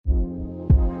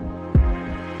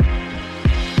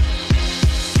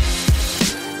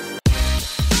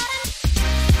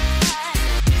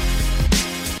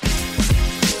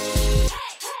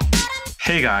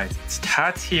Hey guys, it's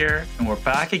Tats here, and we're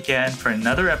back again for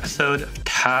another episode of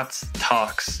Tats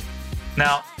Talks.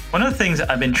 Now, one of the things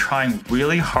I've been trying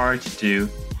really hard to do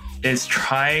is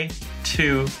try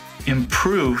to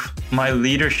improve my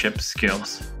leadership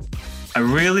skills. I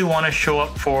really want to show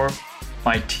up for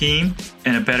my team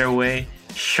in a better way,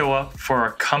 show up for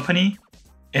our company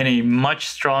in a much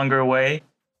stronger way.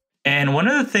 And one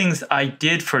of the things I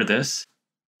did for this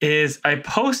is I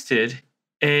posted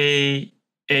a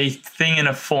thing in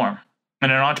a forum, in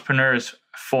an entrepreneur's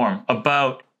forum,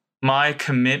 about my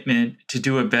commitment to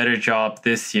do a better job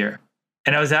this year.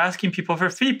 And I was asking people for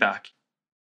feedback.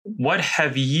 What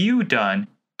have you done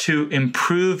to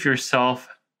improve yourself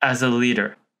as a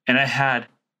leader? And I had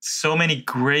so many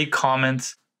great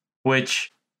comments,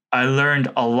 which I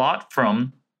learned a lot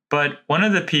from. But one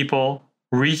of the people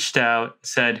reached out,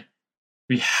 said,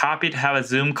 "Be happy to have a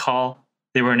Zoom call."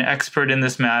 They were an expert in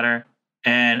this matter.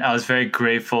 And I was very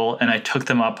grateful, and I took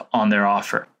them up on their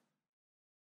offer.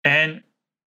 And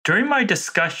during my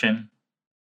discussion,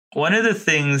 one of the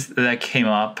things that came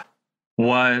up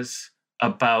was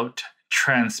about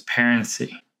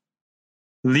transparency.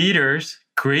 Leaders,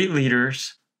 great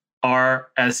leaders,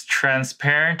 are as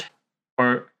transparent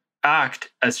or act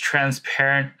as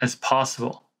transparent as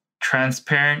possible.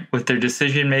 Transparent with their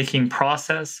decision-making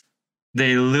process.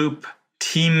 They loop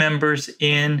team members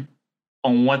in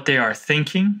on what they are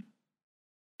thinking.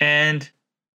 And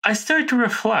I start to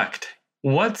reflect,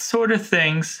 what sort of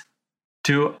things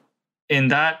in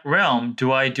that realm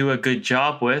do I do a good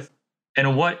job with?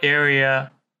 And what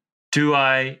area do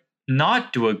I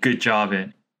not do a good job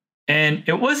in? And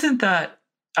it wasn't that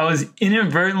I was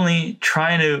inadvertently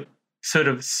trying to sort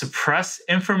of suppress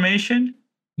information,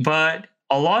 but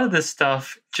a lot of this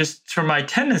stuff, just for my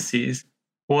tendencies,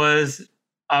 was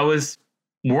I was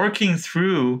working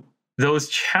through those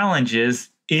challenges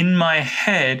in my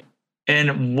head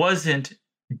and wasn't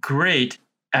great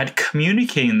at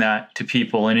communicating that to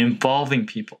people and involving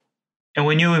people. And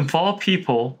when you involve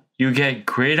people, you get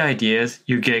great ideas,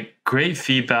 you get great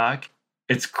feedback.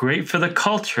 It's great for the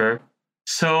culture.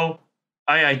 So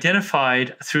I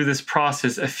identified through this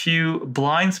process a few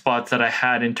blind spots that I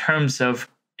had in terms of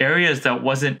areas that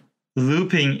wasn't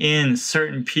looping in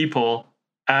certain people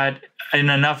in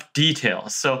enough detail.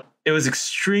 So it was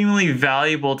extremely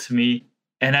valuable to me,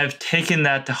 and I've taken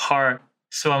that to heart.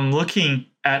 So I'm looking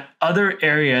at other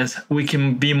areas we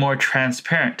can be more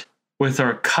transparent with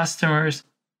our customers,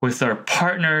 with our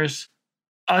partners,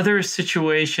 other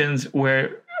situations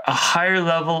where a higher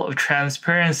level of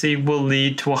transparency will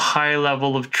lead to a higher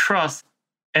level of trust,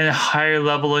 and a higher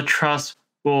level of trust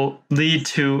will lead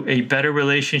to a better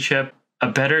relationship, a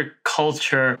better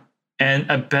culture,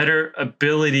 and a better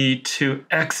ability to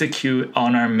execute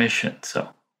on our mission.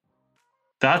 So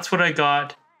that's what I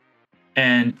got.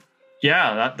 And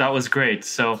yeah, that was great.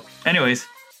 So anyways,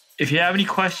 if you have any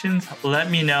questions,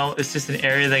 let me know. It's just an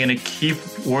area that I'm going to keep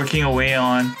working away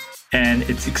on, and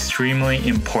it's extremely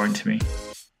important to me.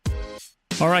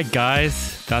 All right,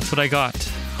 guys, that's what I got.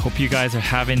 Hope you guys are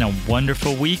having a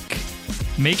wonderful week.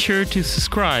 Make sure to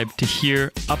subscribe to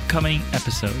hear upcoming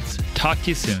episodes. Talk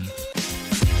to you soon.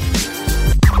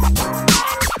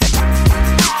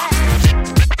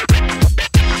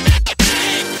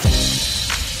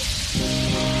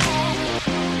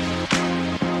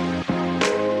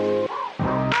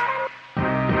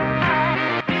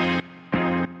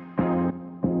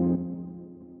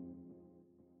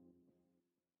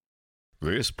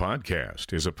 This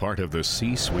podcast is a part of the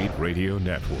C-Suite Radio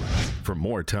Network. For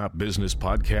more top business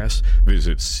podcasts,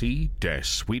 visit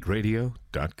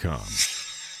c-suiteradio.com.